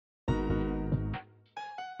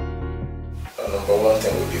Number one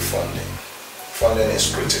thing would be funding. Funding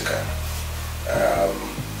is critical.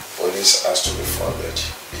 Police has to be funded.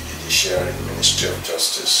 The judiciary, Ministry of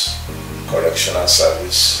Justice, Correctional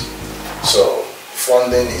Service. So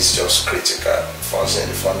funding is just critical.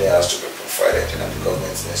 Funding has to be provided, and the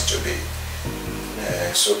government needs to be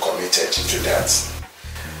so committed to that.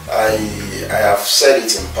 I have said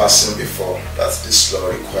it in passing before that this law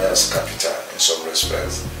requires capital in some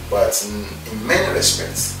respects, but in many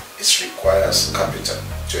respects it requires capital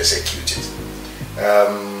to execute it.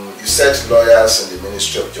 You said lawyers in the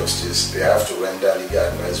Ministry of Justice, they have to render legal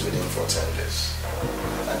advice within 14 days,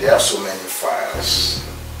 and they have so many files.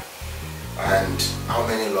 And how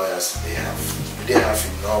many lawyers do they have? Do they have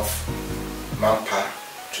enough manpower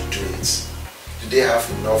to do it? Do they have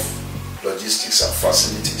enough logistics and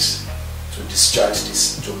facilities to discharge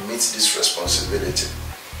this, to meet this responsibility?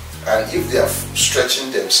 And if they are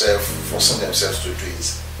stretching themselves, forcing themselves to do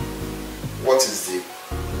it, what is the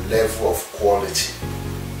level of quality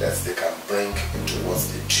that they can bring into what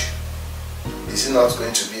they do? Is it not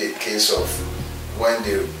going to be a case of when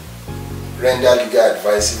they render legal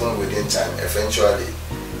advice even within time, eventually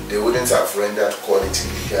they wouldn't have rendered quality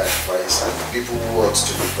legal advice, and the people who ought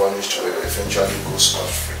to be punished will eventually go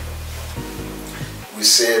scot-free? We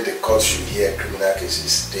say the court should hear criminal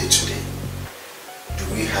cases day to day. Do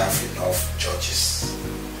we have enough judges?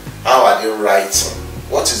 How are they writing?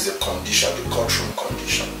 What is the condition, the courtroom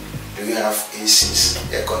condition? Do we have ACs,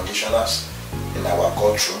 air conditioners in our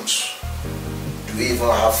courtrooms? Do we even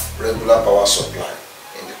have regular power supply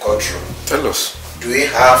in the courtroom? Tell us. Do we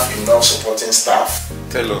have enough supporting staff?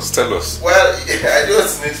 Tell us. Well, I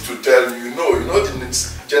just need to tell you, you know the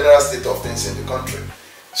general state of things in the country.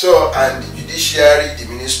 So, and the judiciary, the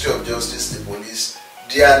Ministry of Justice, the police,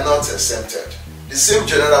 they are not exempted. The same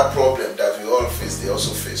general problem that we all face, they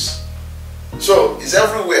also face. So, it's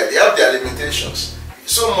everywhere. They have their limitations.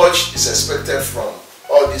 So much is expected from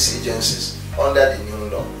all these agencies under the new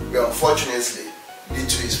law, but unfortunately,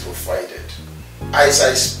 little is provided. As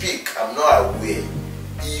I speak, I'm not aware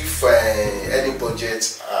if any budget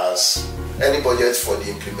for the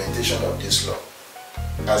implementation of this law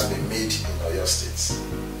has been made in Oyo State.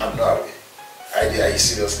 I'm not aware. I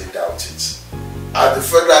seriously doubt it. At the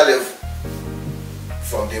federal level,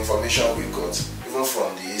 from the information we got, even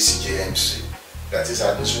from the ACJMC, that is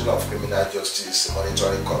Administration of Criminal Justice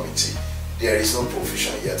Monitoring Committee, there is no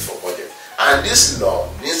provision yet for budget. And this law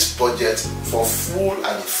needs budget for full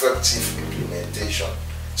and effective implementation.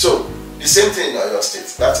 So, the same thing in Oyo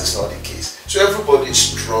State, that is not the case. So everybody is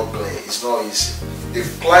struggling, it's not easy. The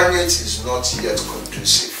climate is not yet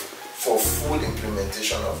conducive for full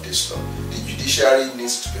implementation of this law. The judiciary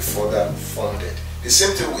needs to be further funded. The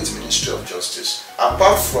same thing with Ministry of Justice.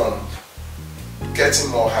 Apart from getting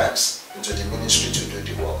more hands into the ministry to do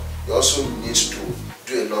the work, you also need to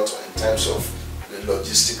do a lot in terms of the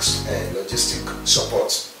logistics and logistic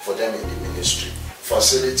support for them in the ministry.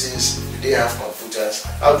 Facilities, do they have computers?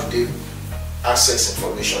 How do they access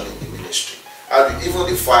information in the ministry? How do even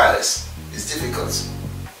the files? It's difficult.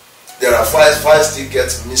 There are files still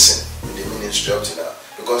get missing in the ministry up to now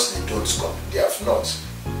because they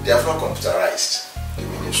have not computerized the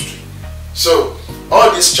ministry. So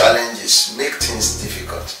all these challenges make things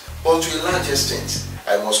difficult. But to a large extent,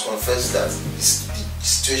 I must confess that the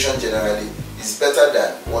situation generally is better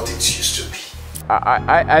than what it used to be.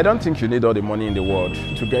 I don't think you need all the money in the world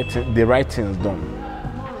to get the right things done.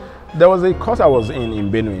 There was a course I was in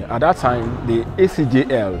Benue. At that time, the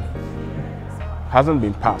ACJL hasn't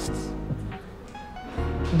been passed.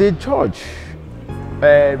 The judge,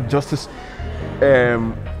 Justice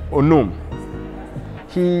Onum,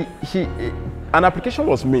 an application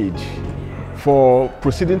was made for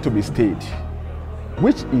proceeding to be stayed,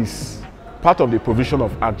 which is part of the provision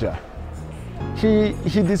of AJA. He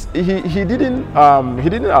didn't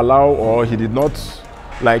allow, or he did not,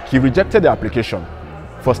 he rejected the application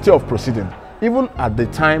for stay of proceeding, even at the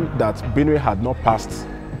time that Benue had not passed,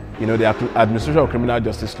 the Administration of Criminal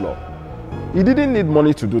Justice law. He didn't need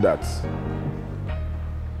money to do that.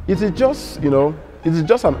 It is just, it is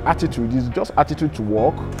just an attitude. It's just attitude to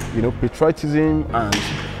work, patriotism, and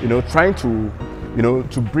trying to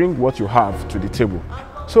bring what you have to the table.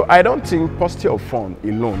 So I don't think paucity of fund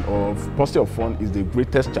alone, or paucity of fund, is the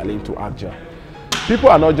greatest challenge to AJA. People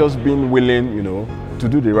are not just being willing, to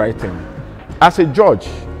do the right thing. As a judge,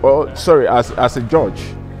 as a judge,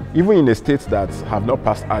 even in the states that have not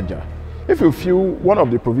passed AJA, if you feel one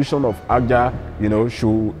of the provisions of AJA,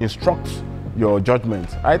 should instruct your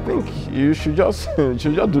judgment, I think you should just do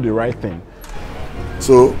the right thing.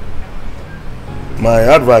 So my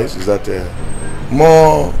advice is that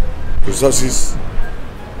more resources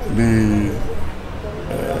be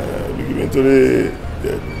into the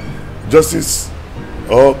justice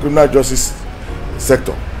or criminal justice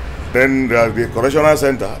sector. Then there's the correctional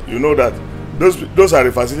center. You know that those are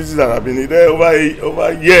the facilities that have been there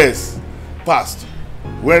over years past,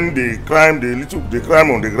 when the crime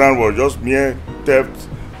on the ground was just mere theft,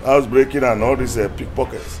 housebreaking, and all these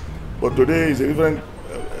pickpockets. But today is a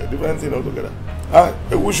different thing altogether.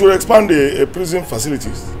 We should expand the prison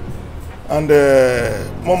facilities, and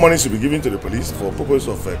more money should be given to the police for purpose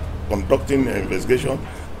of conducting investigation,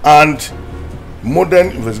 and modern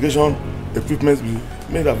investigation equipment be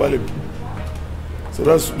made available. So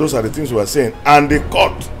those are the things we are saying. And the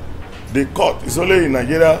court is only in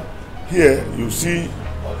Nigeria. Here you see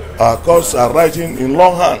our courts are writing in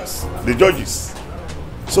long hands, the judges.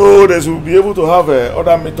 So they will be able to have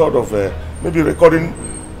other method of maybe recording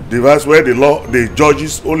device where the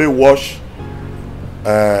judges only watch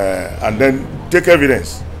and then take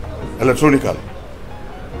evidence electronically.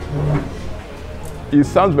 It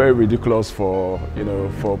sounds very ridiculous for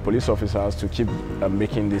police officers to keep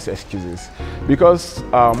making these excuses, because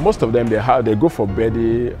most of them they go for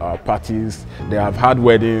birthday parties, they have had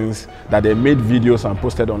weddings that they made videos and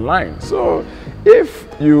posted online. So if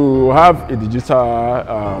you have a digital,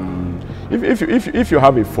 if you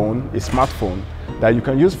have a phone, a smartphone that you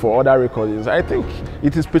can use for other recordings, I think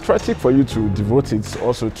it is patriotic for you to devote it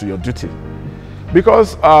also to your duty,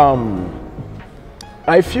 because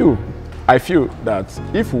I feel that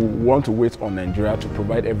if we want to wait on Nigeria to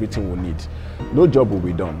provide everything we need, no job will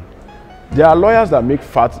be done. There are lawyers that make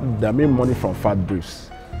money from fat briefs,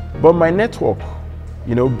 but my network,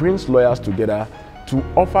 brings lawyers together to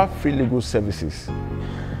offer free legal services.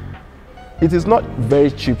 It is not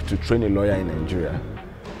very cheap to train a lawyer in Nigeria,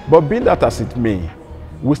 but be that as it may,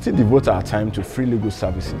 we still devote our time to free legal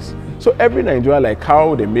services. So every Nigerian, like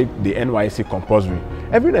how they make the NYSC compulsory,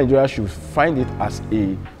 every Nigerian should find it as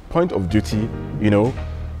a point of duty,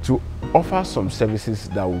 to offer some services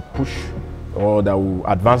that will push or that will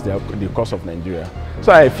advance the cause of Nigeria.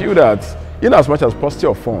 So I feel that in as much as paucity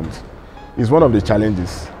of funds is one of the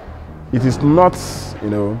challenges, it is not,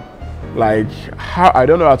 like how, I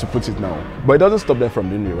don't know how to put it now, but it doesn't stop them from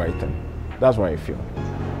doing the right thing. That's what I feel.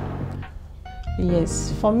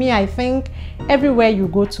 Yes, for me, I think everywhere you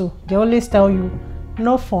go to, they always tell you,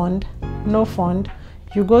 no fund, no fund.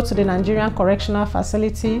 You go to the Nigerian Correctional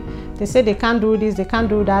Facility, they say they can't do this, they can't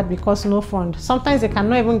do that because no fund. Sometimes they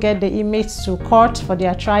cannot even get the inmates to court for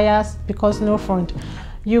their trials because no fund.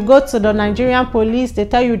 You go to the Nigerian police, they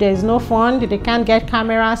tell you there is no fund, they can't get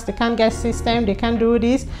cameras, they can't get system, they can't do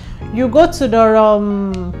this. You go to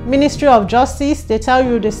the Ministry of Justice, they tell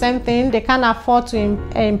you the same thing, they can't afford to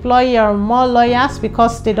employ more lawyers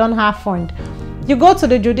because they don't have fund. You go to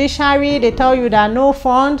the judiciary, they tell you there are no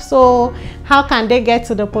funds, so how can they get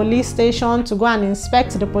to the police station to go and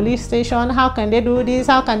inspect the police station? How can they do this?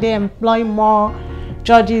 How can they employ more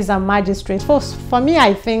judges and magistrates? For me,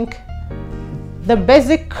 I think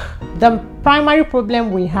the primary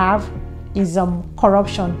problem we have is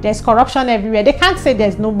corruption. There's corruption everywhere. They can't say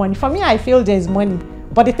there's no money. For me, I feel there's money.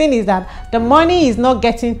 But the thing is that the money is not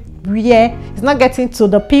getting where, it's not getting to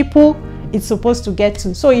the people it's supposed to get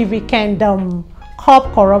to. So if we can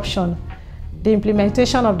curb corruption, the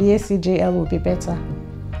implementation of the ACJL will be better.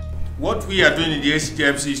 What we are doing in the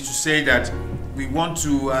ACJMC is to say that we want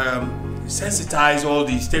to sensitize all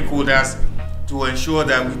the stakeholders to ensure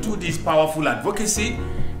that we do this powerful advocacy,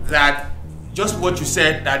 that just what you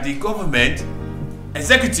said, that the government,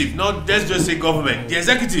 executive, not let's just say government, the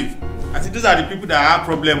executive, I think those are the people that I have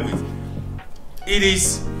problem with. It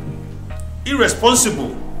is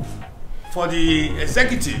irresponsible for the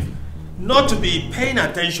executive not to be paying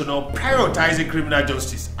attention or prioritizing criminal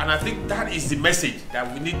justice. And I think that is the message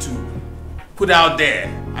that we need to put out there.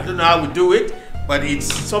 I don't know how we do it, but it's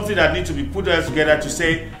something that needs to be put together to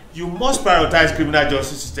say, you must prioritize criminal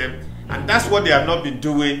justice system. And that's what they have not been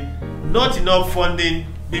doing. Not enough funding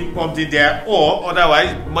being pumped in there, or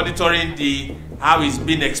otherwise monitoring how it's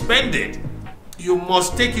been expended. You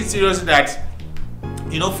must take it seriously that,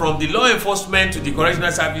 from the law enforcement to the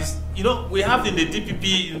correctional service, we have in the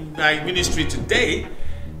DPP ministry today,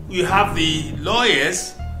 we have the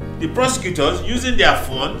lawyers, the prosecutors using their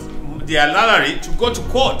funds, their salary to go to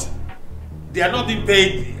court. They are not being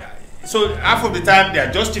paid. So half of the time they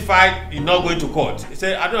are justified in not going to court. They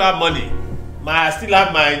say, I don't have money. I still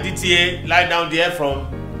have my DTA lying down there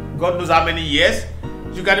from God knows how many years.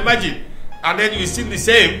 You can imagine. And then you see the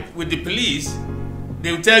same with the police.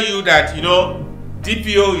 They will tell you that,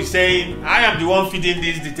 DPO is saying, I am the one feeding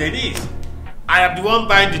these detainees. I am the one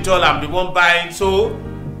buying the toll, I'm the one buying. So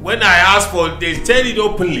when I ask for, they tell it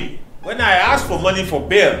openly. When I ask for money for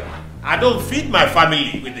bail, I don't feed my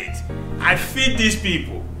family with it. I feed these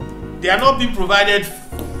people. They are not being provided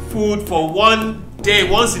food for one day,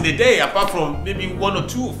 once in a day, apart from maybe one or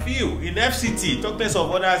two few in FCT, talk less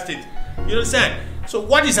of other states. You understand? So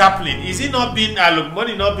what is happening? Is it not being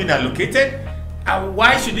money not being allocated? And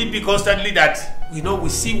why should it be constantly that, you know, we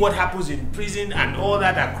see what happens in prison and all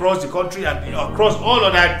that across the country and across all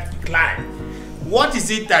of that decline? What is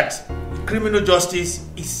it that criminal justice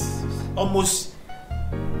is almost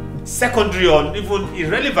secondary or even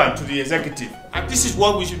irrelevant to the executive? And this is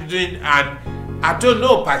what we should be doing. And I don't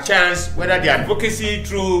know, perchance, whether the advocacy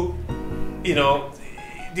through, you know,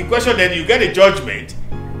 the question that you get a judgment,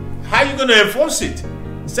 how are you going to enforce it?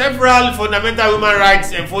 Several fundamental human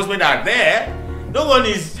rights enforcement are there. No one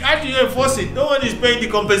is, how do you enforce it? No one is paying the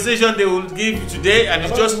compensation they will give today, and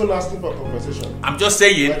it's just even asking for compensation. I'm just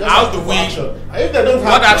saying, how do we, if they don't have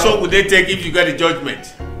what action would they take if you get a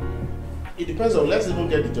judgment? It depends on, let's even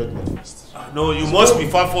get the judgment first. No, you must be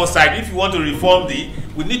foresight. If you want to reform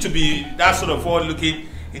we need to be that sort of forward looking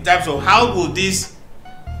in terms of how will this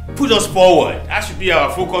put us forward. That should be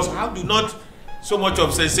our focus. How do not so much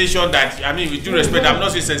of sensation that, I mean, with due respect, I'm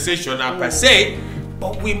not saying sensation per se,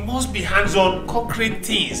 but we must be hands-on, concrete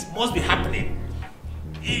things must be happening.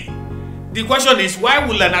 The question is, why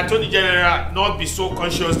will an Attorney General not be so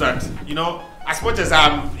conscious that, you know, as much as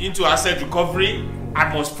I'm into asset recovery,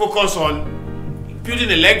 I must focus on building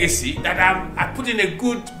a legacy that I put in a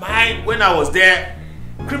good mind when I was there.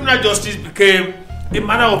 Criminal justice became a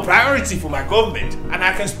matter of priority for my government, and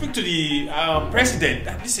I can speak to the president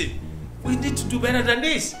that, listen, we need to do better than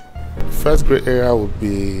this. First great area would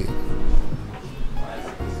be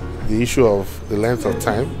the issue of the length of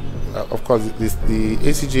time. Of course, the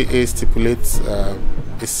ACJA stipulates a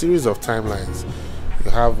series of timelines.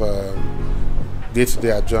 You have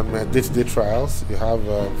day-to-day adjournment, day-to-day trials, you have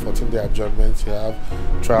 14-day adjournments, you have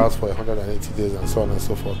trials for 180 days, and so on and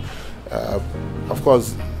so forth. Of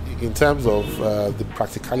course, in terms of the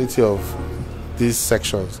practicality of these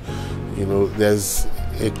sections, you know, there's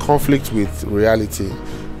a conflict with reality.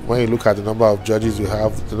 When you look at the number of judges you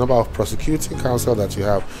have, the number of prosecuting counsel that you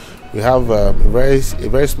have, we have a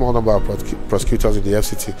very small number of prosecutors in the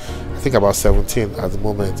FCT. I think about 17 at the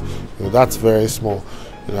moment. You know, that's very small,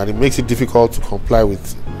 you know, and it makes it difficult to comply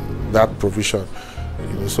with that provision.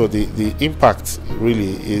 You know, so the impact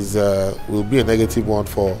really is will be a negative one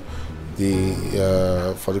for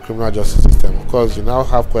the criminal justice system. Of course, you now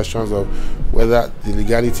have questions of whether the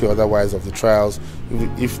legality or otherwise of the trials,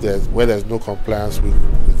 where there's no compliance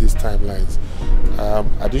with these timelines.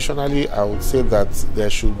 Additionally, I would say that there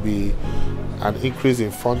should be an increase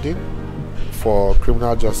in funding for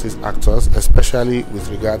criminal justice actors, especially with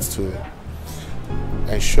regards to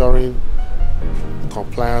ensuring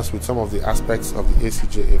compliance with some of the aspects of the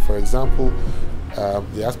ACJA. For example,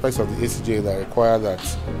 the aspects of the ACJA that require that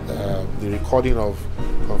the recording of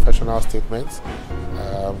confessional statements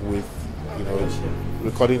with, you know,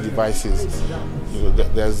 recording devices. You know,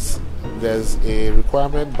 there's a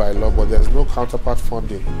requirement by law, but there's no counterpart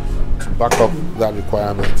funding to back up that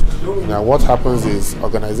requirement. Now, what happens is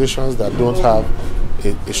organizations that don't have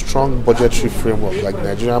a strong budgetary framework, like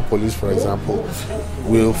Nigerian police, for example,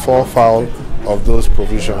 will fall foul of those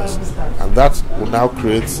provisions, and that will now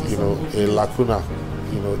create, you know, a lacuna,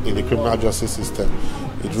 you know, in the criminal justice system.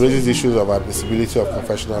 It raises issues of admissibility of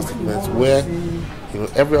confessional statements, where, you know,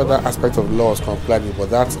 every other aspect of the law was complied with, but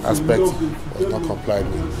that aspect was not complied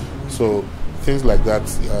with. So things like that,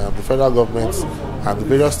 the federal government and the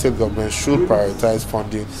various state governments should prioritize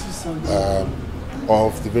funding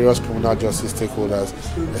of the various criminal justice stakeholders,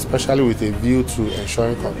 especially with a view to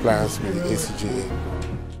ensuring compliance with the ACJA.